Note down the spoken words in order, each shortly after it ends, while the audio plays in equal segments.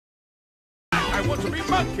I want to be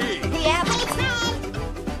monkey. The apple's red.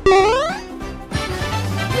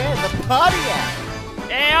 Where's the party at?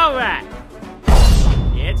 Hey, alright.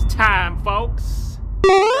 It's time, folks.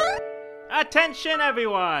 Attention,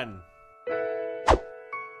 everyone.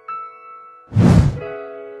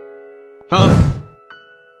 Huh?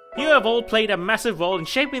 You have all played a massive role in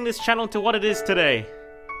shaping this channel to what it is today.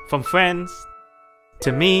 From friends,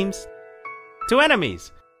 to memes, to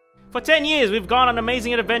enemies. For 10 years we've gone on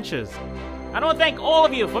amazing adventures. I want to thank all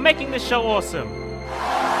of you for making this show awesome.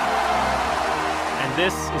 And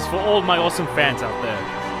this is for all my awesome fans out there.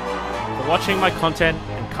 For watching my content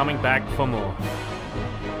and coming back for more.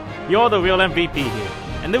 You're the real MVP here,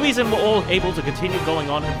 and the reason we're all able to continue going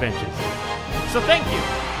on adventures. So thank you.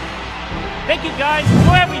 Thank you guys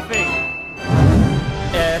for everything!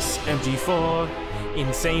 SMG4,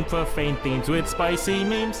 insane profane themes with spicy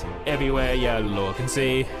memes. Everywhere you look and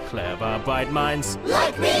see, clever bright minds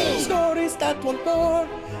Like me. Stories that want more,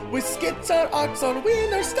 with skits or arcs or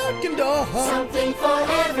winners stuck in door. Something for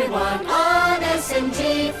everyone on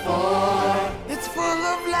SMG4. It's full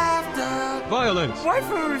of laughter, Violence.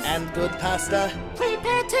 waifus, and good pasta.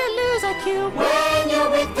 Prepare to lose IQ when you're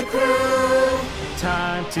with the crew.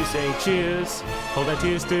 Time to say cheers. Hold our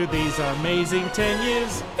tears to these amazing 10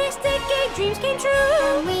 years. This decade dreams came true.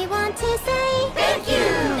 And we want to say thank you.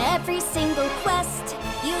 In every single quest,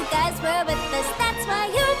 you guys were with us, that's why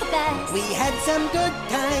you're the best. We had some good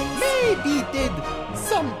times, maybe did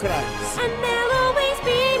some crimes. And there'll always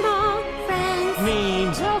be more friends.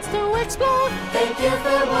 Memes. Worlds to explore. Thank you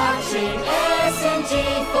for watching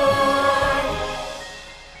SMG4.